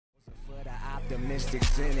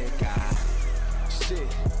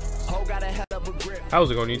How's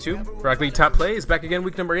it going, YouTube? Rocket League Top Plays back again,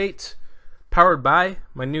 week number 8. Powered by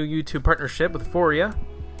my new YouTube partnership with FORIA.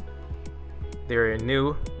 They're a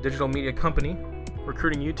new digital media company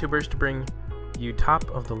recruiting YouTubers to bring you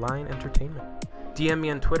top-of-the-line entertainment. DM me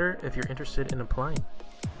on Twitter if you're interested in applying.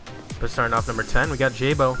 But starting off number 10, we got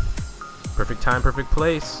Jabo. Perfect time, perfect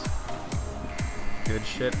place. Good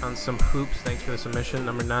shit on some hoops. Thanks for the submission.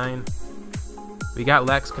 Number 9. We got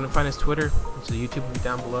Lex. Couldn't find his Twitter, so YouTube will be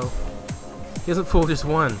down below. He doesn't fool just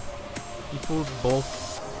one. He fools both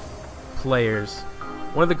players.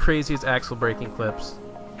 One of the craziest axle breaking clips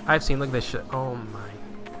I've seen. Look at this shit. Oh my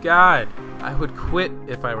god. I would quit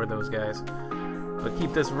if I were those guys. But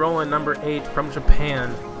keep this rolling. Number 8 from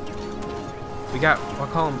Japan. We got, I'll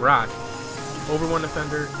call him Brock. Over one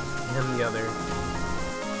defender and the other.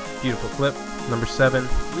 Beautiful clip. Number 7.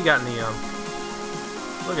 We got Neo.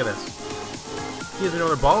 Look at this. He doesn't know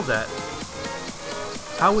where the ball's at.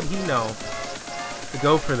 How would he know to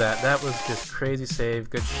go for that? That was just crazy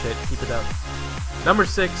save. Good shit. Keep it up. Number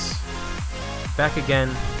 6. Back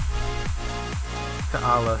again to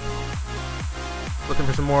Ala. Looking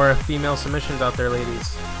for some more female submissions out there,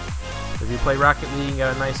 ladies. If you play Rocket League and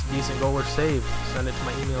got a nice, decent goal or save, send it to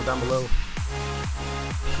my email down below.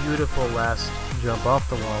 Beautiful last jump off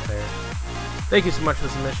the wall there. Thank you so much for the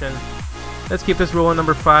submission. Let's keep this rolling.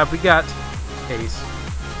 Number 5. We got Ace.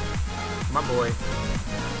 My boy.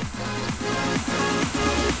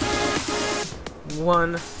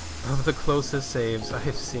 One of the closest saves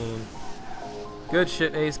I've seen. Good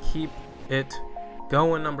shit, Ace. Keep it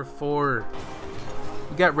going. Number 4.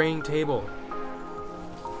 We got Rain Table.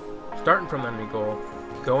 Starting from the enemy goal.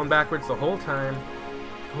 Going backwards the whole time.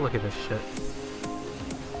 Oh, look at this shit.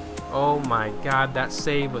 Oh my god, that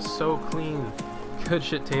save was so clean. Good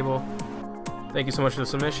shit, Table. Thank you so much for the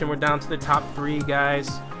submission. We're down to the top 3, guys.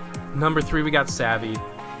 Number 3, we got Savvy.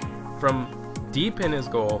 From deep in his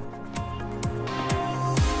goal.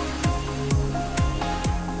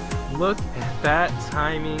 Look at that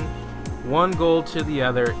timing. One goal to the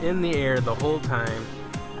other in the air the whole time.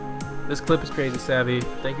 This clip is crazy, Savvy.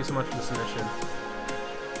 Thank you so much for the submission.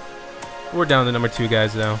 We're down to number 2,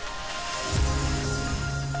 guys, now.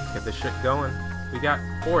 Let's get this shit going. We got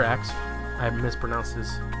Forax. I mispronounced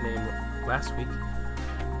his name last week.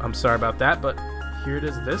 I'm sorry about that, but here it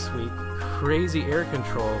is this week. Crazy air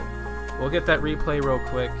control. We'll get that replay real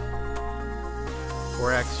quick.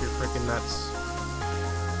 Forax, you're freaking nuts.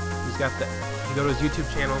 He's got that. You go to his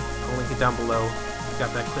YouTube channel. I'll link it down below. He's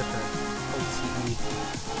got that clip in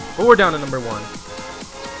OCE. But we're down to number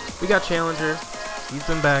 1. We got Challenger. He's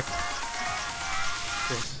been back.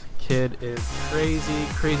 This kid is crazy.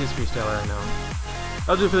 Craziest freestyler I know.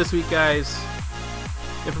 That'll do it for this week, guys.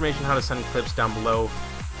 Information how to send clips down below.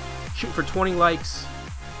 Shoot for 20 likes.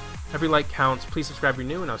 Every like counts. Please subscribe if you're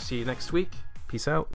new, and I'll see you next week. Peace out.